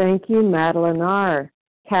 Thank you, Madeline R.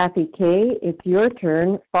 Kathy K., it's your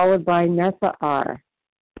turn, followed by Nessa R.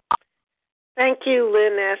 Thank you,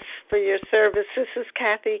 Lynn S., for your service. This is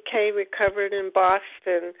Kathy K., recovered in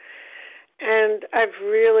Boston. And I've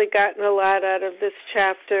really gotten a lot out of this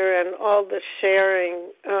chapter and all the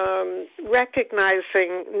sharing,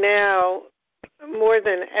 recognizing now more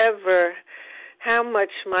than ever how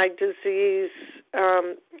much my disease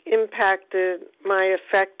impacted my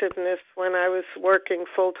effectiveness when I was working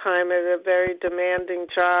full-time at a very demanding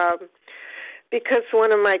job. Because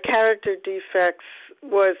one of my character defects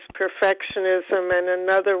was perfectionism and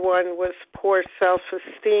another one was poor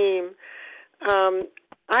self-esteem,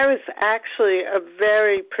 I was actually a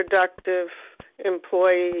very productive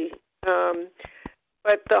employee.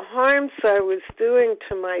 But the harms I was doing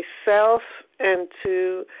to myself and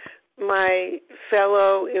to my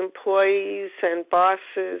fellow employees and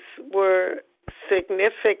bosses were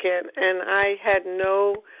significant, and I had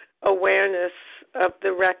no awareness of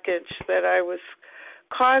the wreckage that I was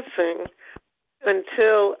causing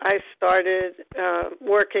until I started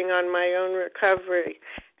working on my own recovery.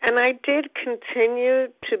 And I did continue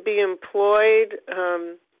to be employed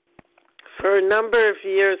for a number of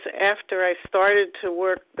years after I started to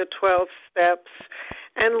work the 12 steps,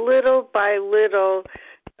 and little by little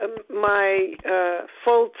my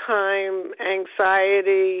full-time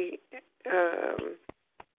anxiety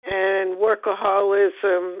and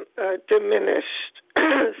workaholism diminished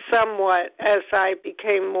somewhat as I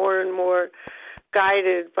became more and more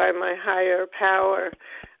guided by my higher power.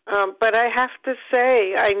 But I have to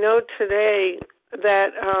say, I know today that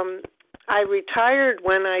I retired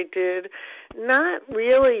when I did, not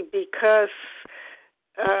really because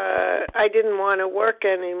I didn't want to work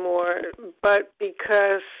anymore, but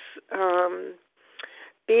because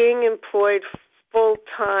being employed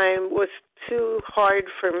full-time was too hard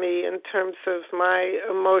for me in terms of my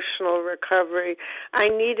emotional recovery. I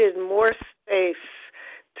needed more space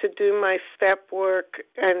to do my step work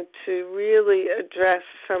and to really address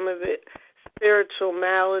some of the spiritual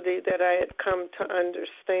malady that I had come to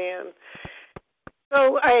understand.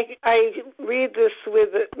 So I read this with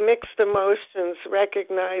mixed emotions,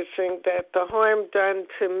 recognizing that the harm done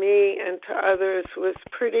to me and to others was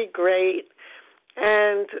pretty great,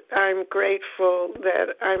 and I'm grateful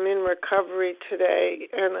that I'm in recovery today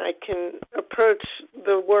and I can approach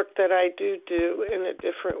the work that I do in a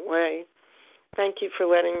different way. Thank you for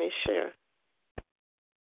letting me share.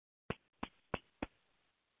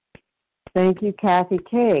 Thank you, Kathy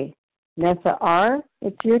K. Nessa R.,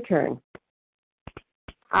 it's your turn.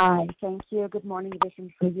 Hi, thank you. Good morning, Vision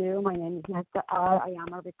for You. My name is Nesta R. I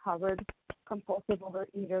am a recovered compulsive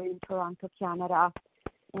overeater in Toronto, Canada.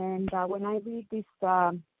 And when I read these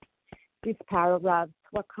paragraphs,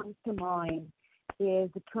 what comes to mind is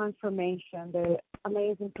the transformation, the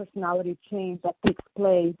amazing personality change that takes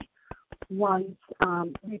place once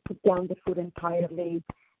we put down the food entirely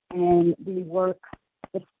and we work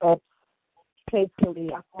the steps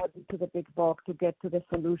faithfully according to the big book to get to the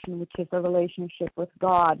solution, which is a relationship with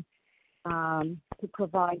God, to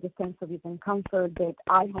provide the sense of ease and comfort that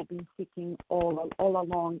I have been seeking all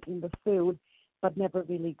along in the food, but never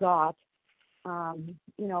really got. When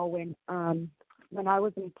I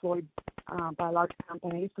was employed by a large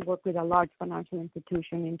company, I used to work with a large financial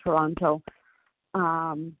institution in Toronto.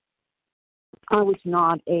 I was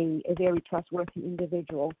not a very trustworthy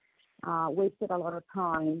individual. Wasted a lot of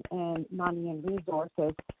time and money and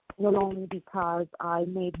resources, not only because I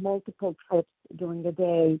made multiple trips during the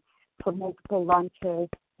day for multiple lunches,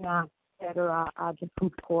 snacks, etc., at the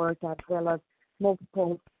food court, as well as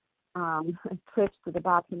multiple trips to the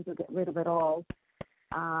bathroom to get rid of it all,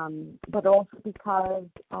 but also because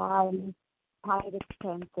I paid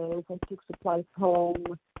expenses, I took supplies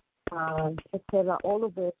home, etc., all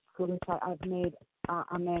of it for which I've made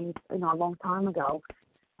amends a long time ago.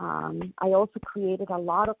 I also created a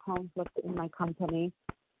lot of conflict in my company,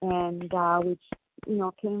 and which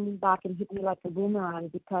came back and hit me like a boomerang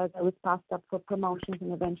because I was passed up for promotions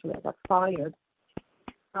and eventually I got fired.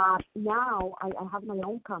 Now I have my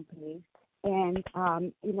own company, and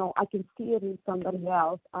I can see it in somebody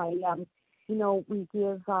else. We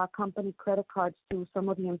give company credit cards to some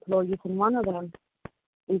of the employees, and one of them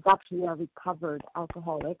is actually a recovered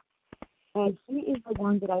alcoholic, and he is the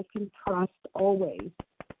one that I can trust always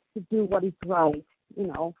to do what is right.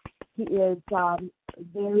 He is very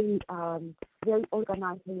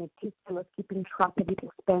organized and meticulous, keeping track of his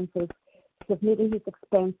expenses, submitting his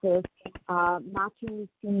expenses, matching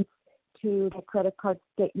receipts to the credit card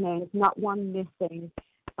statement, not one missing.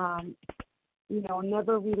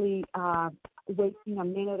 Never really wasting a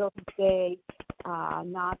minute of his day,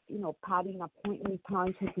 not padding appointment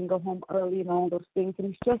times so he can go home early and all those things.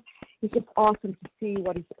 And it's just awesome to see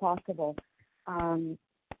what is possible.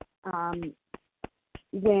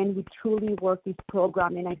 When we truly work this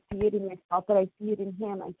program, and I see it in myself, but I see it in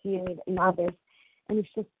him, I see it in others, and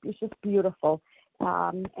it's just beautiful.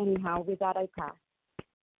 Anyhow, with that, I pass.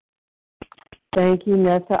 Thank you,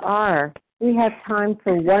 Nessa R. We have time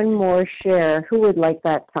for one more share. Who would like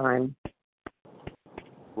that time?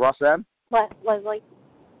 Russ M. Leslie.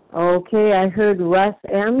 Okay, I heard Russ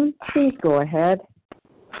M. Please go ahead.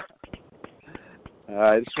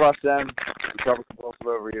 This is Russ M. Recovered compulsive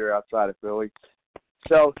overeater outside of Philly.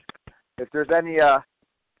 So, if there's any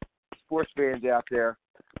sports fans out there,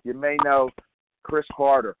 you may know Chris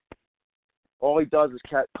Carter. All he does is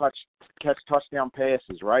catch touchdown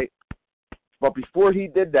passes, right? But before he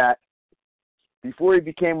did that, before he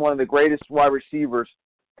became one of the greatest wide receivers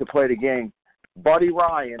to play the game, Buddy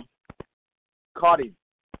Ryan cut him.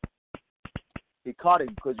 He cut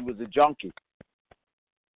him because he was a junkie.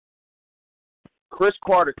 Chris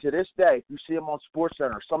Carter, to this day, if you see him on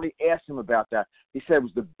SportsCenter, somebody asked him about that. He said it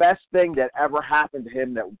was the best thing that ever happened to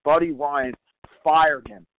him that Buddy Ryan fired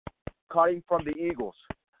him, cut him from the Eagles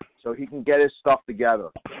so he can get his stuff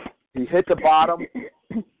together. He hit the bottom,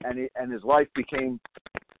 and his life became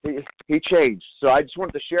he changed. So I just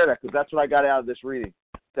wanted to share that because that's what I got out of this reading.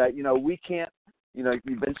 That we can't, you've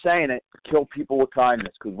been saying it, kill people with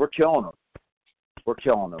kindness because we're killing them. We're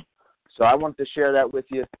killing them. So I wanted to share that with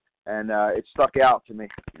you. And it stuck out to me.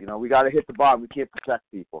 We got to hit the bottom. We can't protect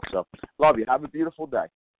people. So, love you. Have a beautiful day.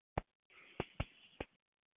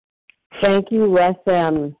 Thank you, Russ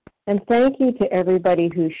M. And thank you to everybody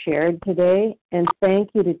who shared today. And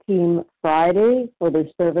thank you to Team Friday for their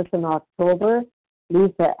service in October.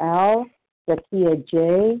 Lisa L., Zakia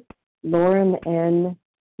J., Lauren N.,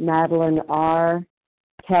 Madeline R.,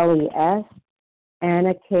 Kelly S.,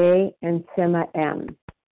 Anna K., and Sima M.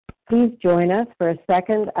 Please join us for a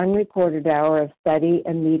second unrecorded hour of study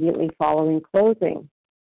immediately following closing.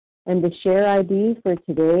 And the share ID for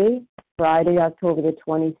today, Friday, October the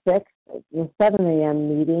 26th, the 7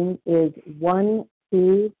 a.m. meeting is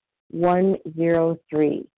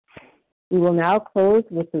 12103. We will now close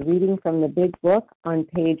with the reading from the Big Book on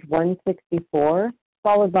page 164,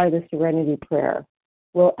 followed by the Serenity Prayer.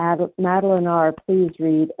 Will Madeline R. please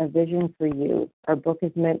read A Vision for You? Our book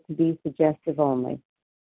is meant to be suggestive only.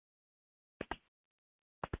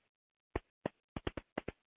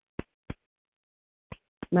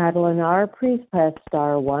 Madeline R., please press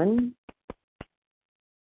star 1.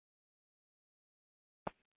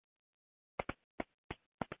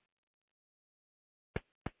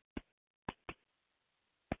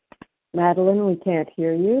 Madeline, we can't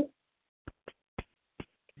hear you.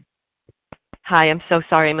 Hi, I'm so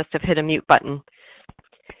sorry. I must have hit a mute button.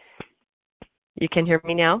 You can hear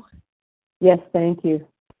me now? Yes, thank you.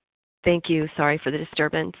 Thank you. Sorry for the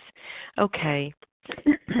disturbance. Okay.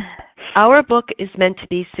 Our book is meant to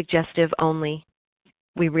be suggestive only.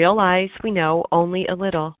 We realize we know only a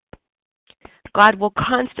little. God will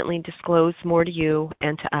constantly disclose more to you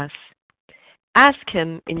and to us. Ask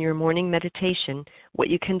Him in your morning meditation what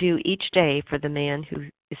you can do each day for the man who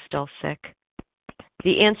is still sick.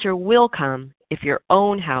 The answer will come if your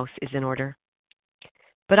own house is in order.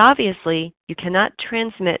 But obviously, you cannot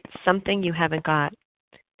transmit something you haven't got.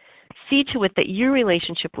 See to it that your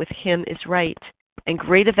relationship with Him is right, and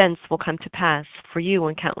great events will come to pass for you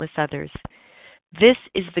and countless others. This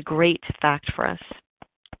is the great fact for us.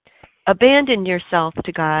 Abandon yourself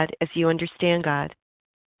to God as you understand God.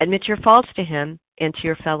 Admit your faults to Him and to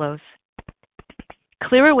your fellows.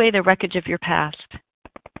 Clear away the wreckage of your past.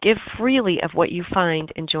 Give freely of what you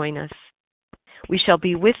find and join us. We shall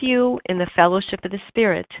be with you in the fellowship of the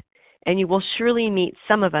Spirit, and you will surely meet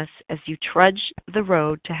some of us as you trudge the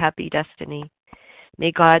road to happy destiny.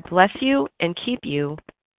 May God bless you and keep you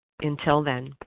until then.